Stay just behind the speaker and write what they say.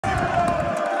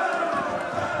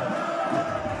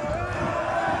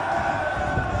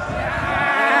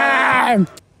down.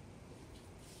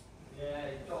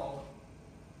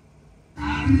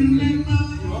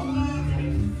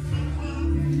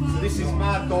 So this is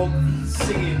Mad Dog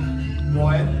singing,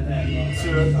 right,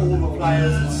 to all the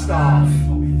players and staff.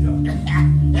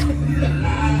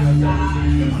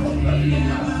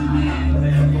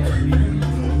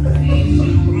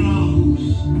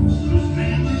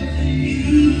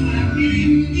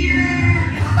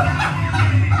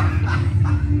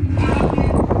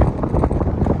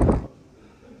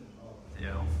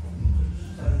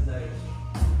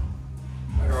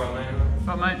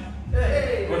 What, mate?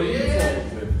 Hey, what are you talking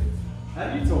to? How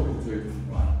are you talking to?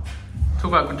 Talk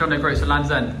about John O'Groats at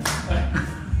Land's End.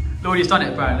 Lloydie's done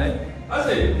it apparently. Has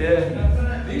he?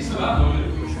 Yeah. He used to that.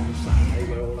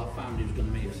 Where all our family was going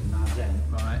to meet us in Land's End.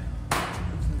 Right.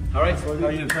 Alright, how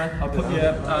are you doing, sir? I'll put you.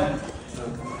 Alright.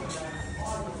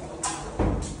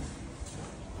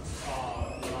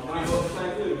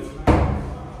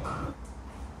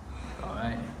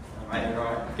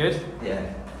 Good?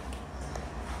 Yeah.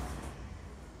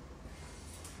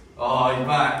 Oh, you're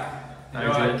back. No,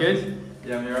 right. Good?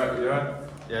 Yeah, you're right. You're right.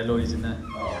 Yeah, Lloydie's in there.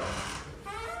 Oh.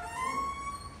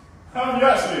 How are you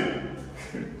actually?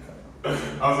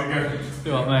 How's it going?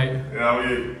 You what, mate? Yeah, how are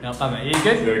you? Yeah, not bad, mate. You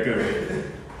good? Yeah,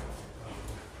 good.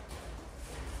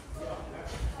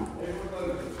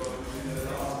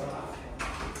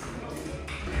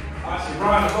 Actually,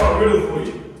 Ryan, I've got a riddle for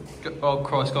you. Oh,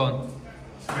 Christ, go on.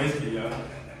 Basically,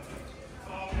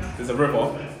 there's a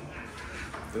river,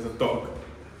 there's a dog,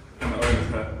 and the owner's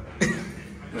hurt.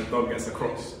 The dog gets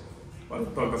across, but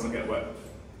the dog doesn't get wet.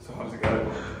 So how does it get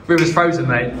over? River's frozen,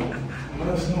 mate.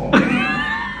 No, it's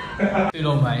not. Too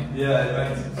long, mate.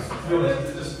 Yeah,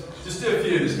 mate. Just do a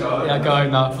few, this guy. Yeah, go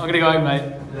home now. I'm going to go home,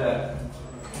 mate. Yeah.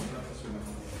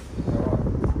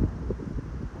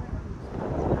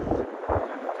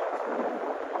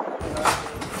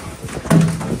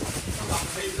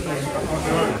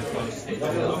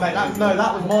 Mate,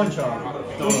 that was mine,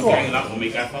 Charlie. Don't gang up on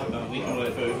me, gaffer. Don't eat all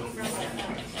that food.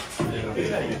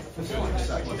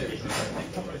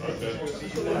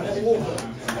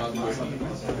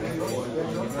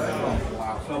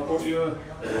 So I've got you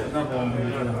another one.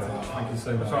 Thank you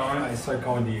so much. Sorry. That is so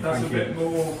kind of you. That's Thank a you. bit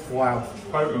more Wow.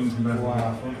 potent than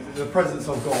Wow. The presents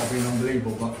I've got have been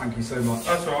unbelievable, but thank you so much.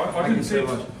 That's all right. I Thank didn't you see so it.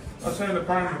 much. I was saying the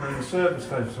brand in the service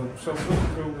station, so I was looking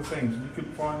through all the things and you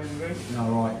couldn't find anything. No,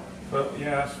 right. But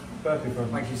yeah, that's perfect for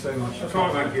me. Thank you so much. That's all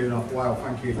right, Thank mate. you enough. Wow,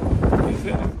 thank you. Is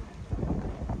it?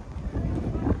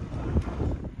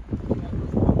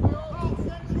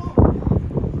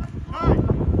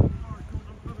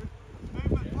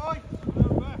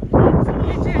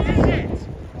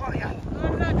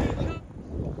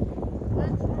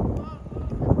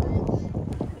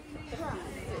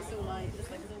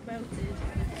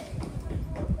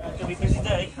 Gonna be a busy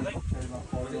day, I think.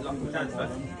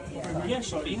 Yeah,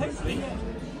 shortly, hopefully, yeah.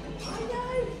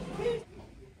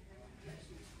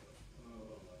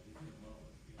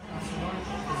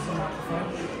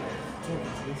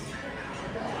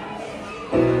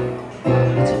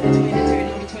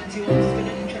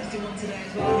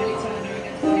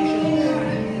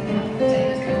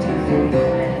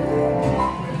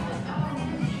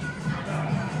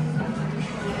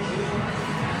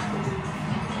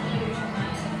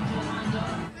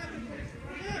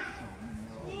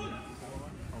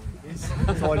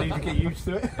 So I need to get used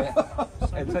to it.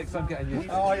 It takes some getting used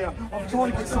to. Oh yeah, I'm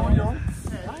trying to get something on.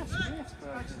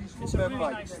 It's a very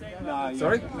nice day. No, yeah.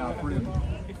 Sorry? No, brilliant.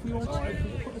 If we put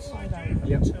the side out,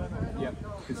 Yep. turn around. Yep.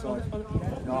 Good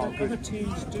side. No, Other good.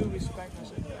 teams do respect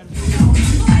us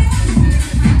and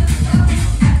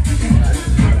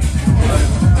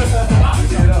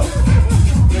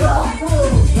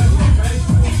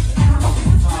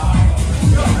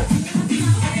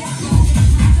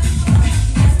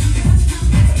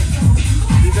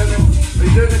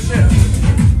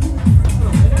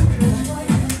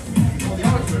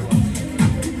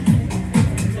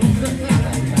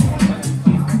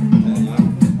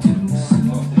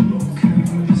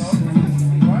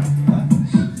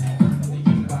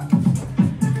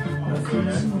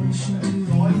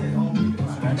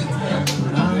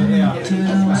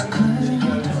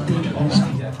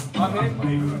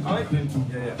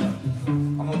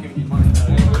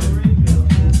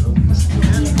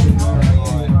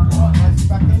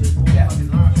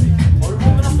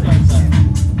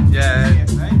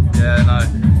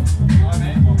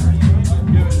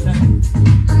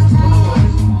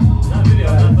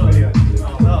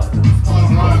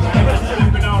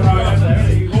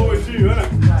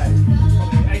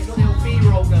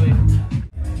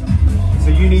So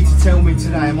you need to tell me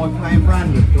today, am I playing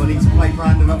Brandon? Do I need to play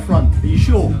Brandon up front? Are you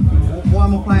sure? why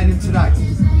am I playing him today?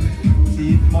 Is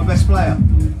he my best player?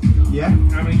 Yeah?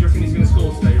 How many do you reckon he's going to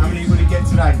score today? How many will he get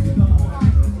today?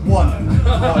 1.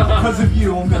 Right, because of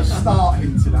you, I'm going to start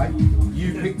him today.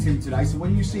 You picked him today, so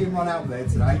when you see him run out there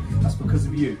today, that's because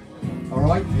of you.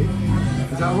 Alright?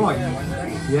 Is that alright?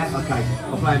 Yeah? Okay.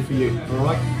 I'll play him for you.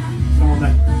 Alright? Come on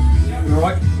then. You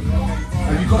alright?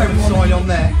 Have you got every sign on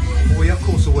there? Oh yeah, of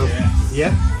course I will.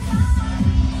 Yeah?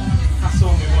 That's the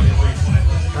one we wanted,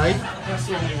 Hey? That's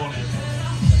the one we wanted.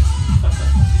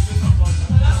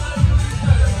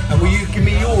 And will you give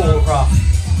me your autograph?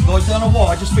 I don't know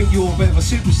why, I just think you're a bit of a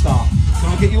superstar. Can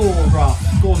I get your autograph?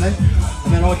 Go on then.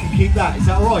 And then I can keep that. Is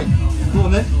that alright? Go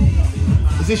on then.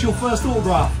 Is this your first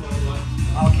autograph?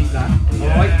 I'll keep that.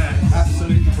 Alright?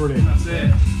 Absolutely brilliant. That's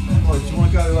it. Right, do you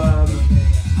want to go,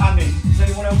 Andy, is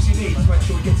anyone else you need to make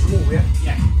sure we get some more, yeah?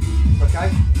 Yeah. Okay?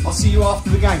 I'll see you after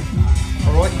the game.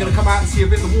 Alright, you're going to come out and see a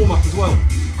bit of the warm-up as well?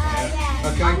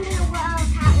 Yeah. Okay. I'm going to work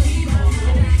out with you.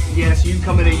 Yes, you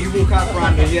come in here, you walk out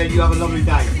Brandon, yeah, you have a lovely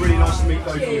day. Really nice to meet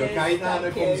both of you, okay? No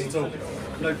problems at all.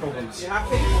 No problems. You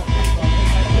happy?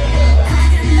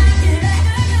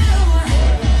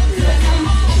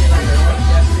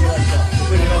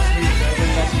 Really nice to meet you, really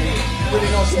nice to meet you.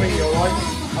 Really nice to meet you, alright?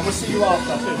 And we'll see you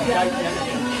after, okay?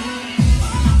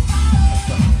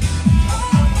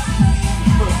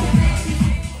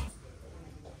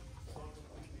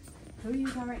 Who are you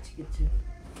directing it to?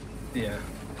 Yeah.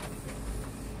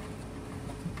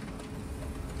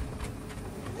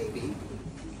 Maybe.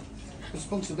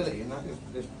 Responsibility and that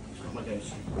is not my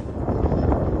dose.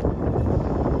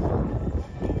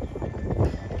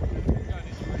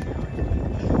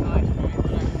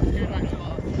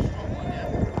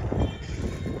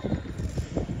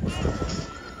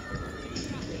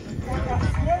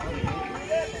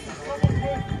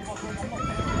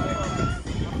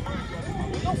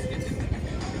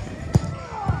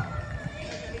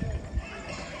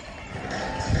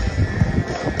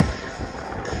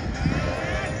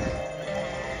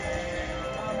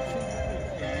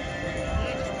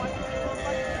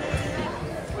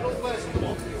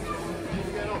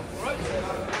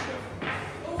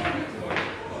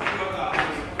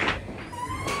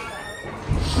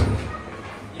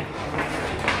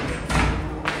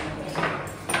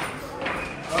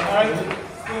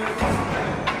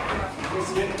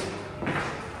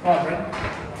 Right, Brent.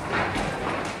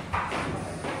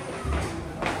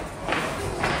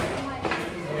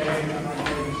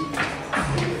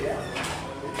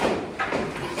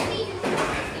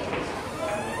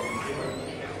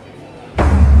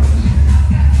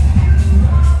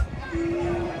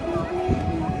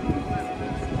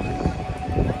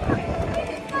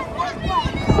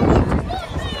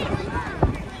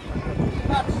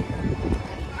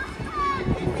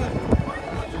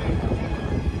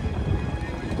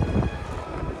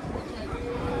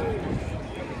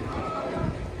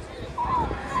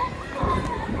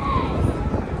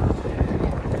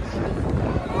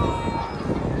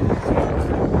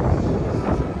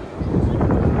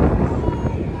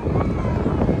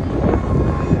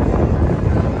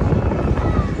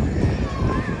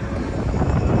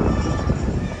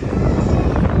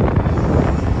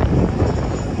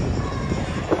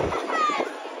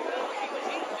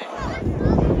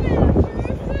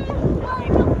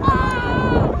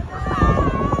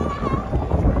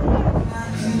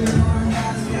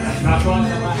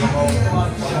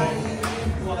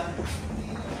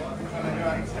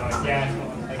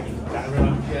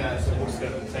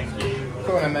 Thank you.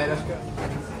 Go on, mate, let's go.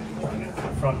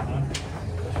 Front, huh?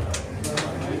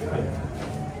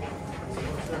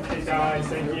 Hey guys,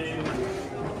 thank you.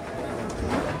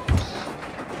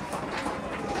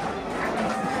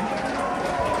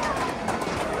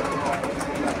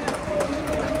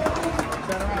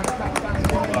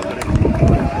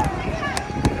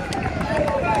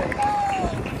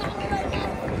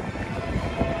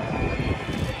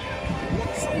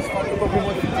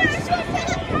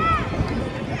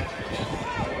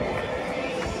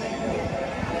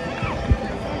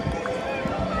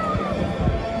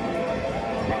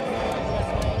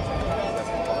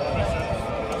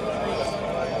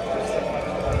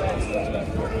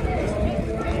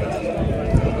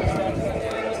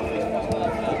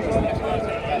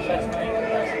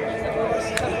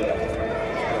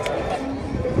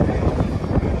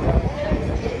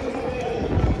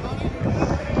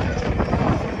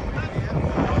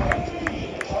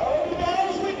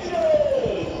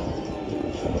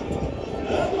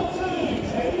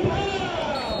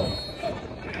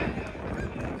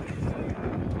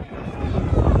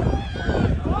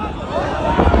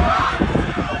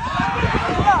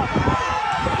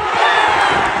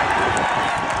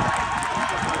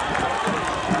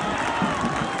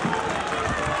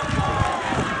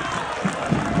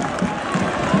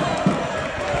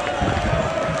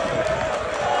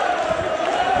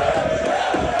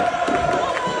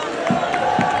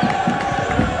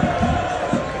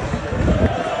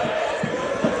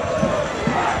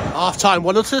 time.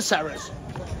 Well done to the Sarahs.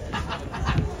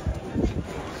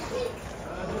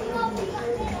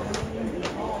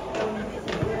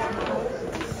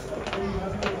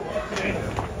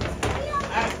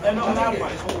 They're not allowed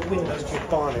one. It's all the windows keep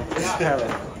barring. It's scary.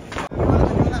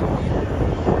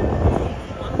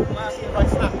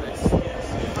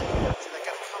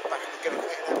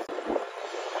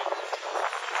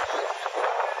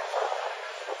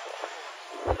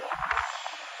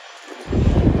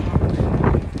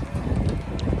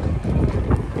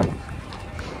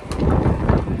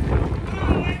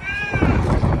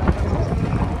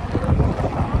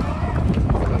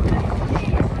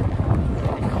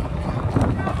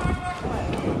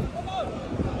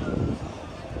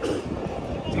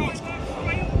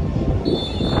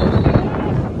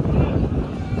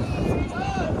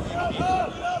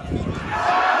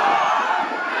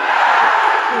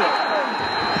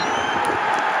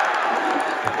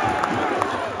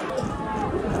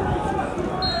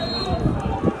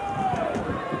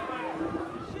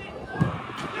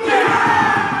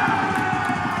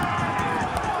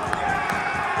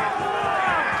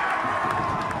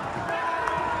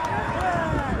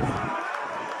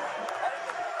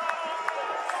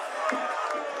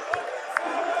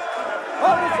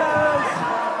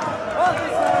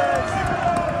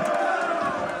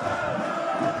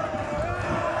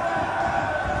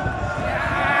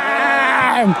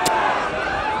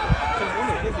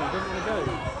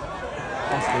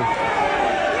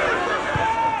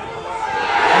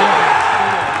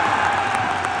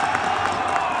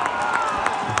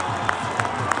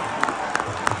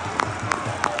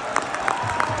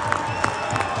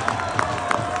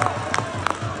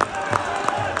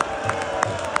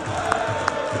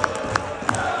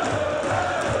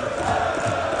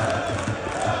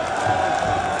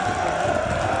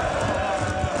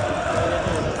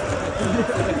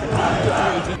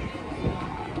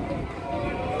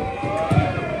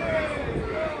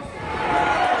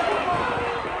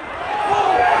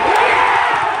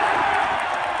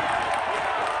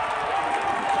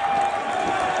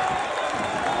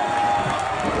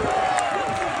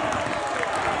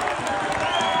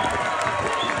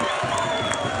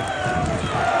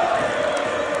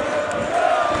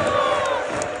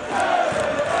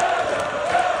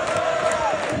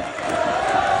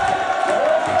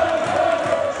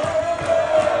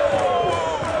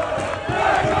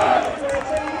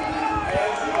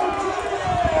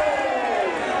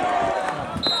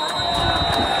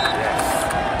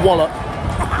 Wallop.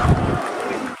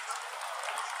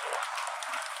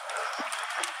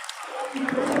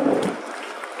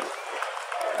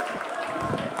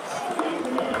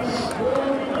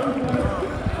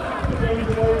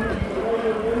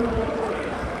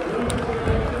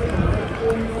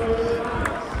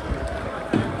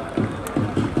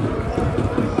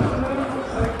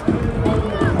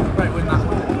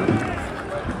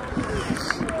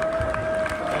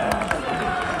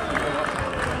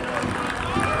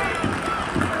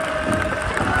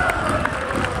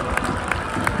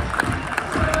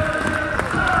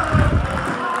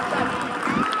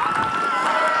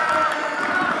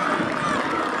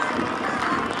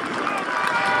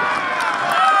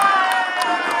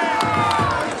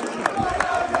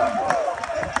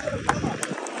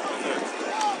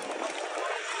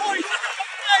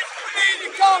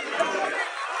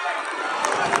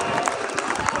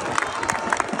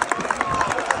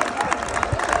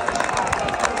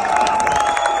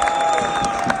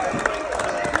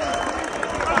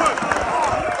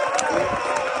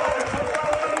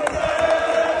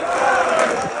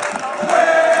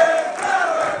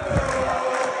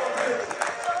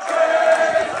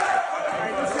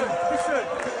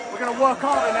 Work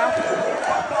harder now. Work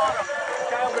harder.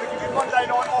 Okay, I'm going to give you Monday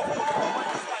night off.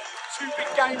 2 big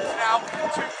games now, 2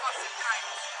 massive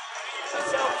games. Believe in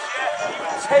yourselves, yeah. Even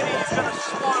Teddy is going to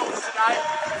smile today.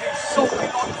 He's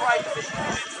sobbing like crazy.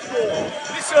 It's more.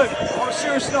 Listen, on a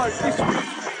serious note, this week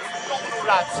has been phenomenal,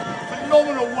 lads.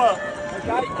 Phenomenal work.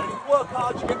 Okay, and if you work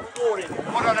hard, you get rewarded.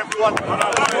 Well done, everyone. Well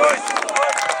done.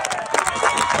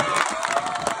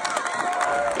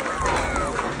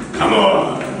 Come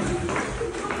on.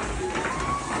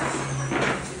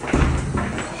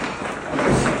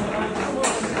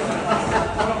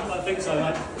 I think so,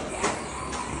 mate.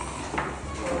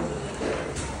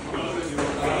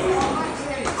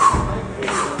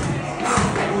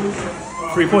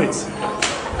 3 points.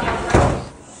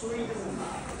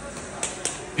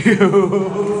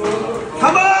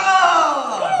 Come on!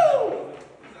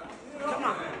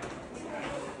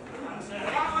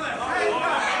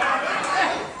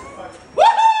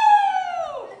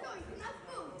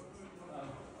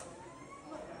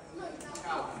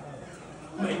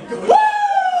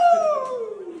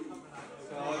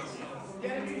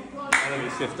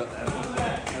 fifth up there.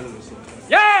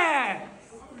 Yeah!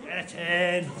 Get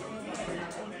in.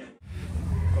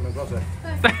 Come on, brother.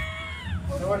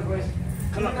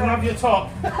 Can I have your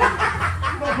top?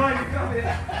 Not mine, you come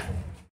here.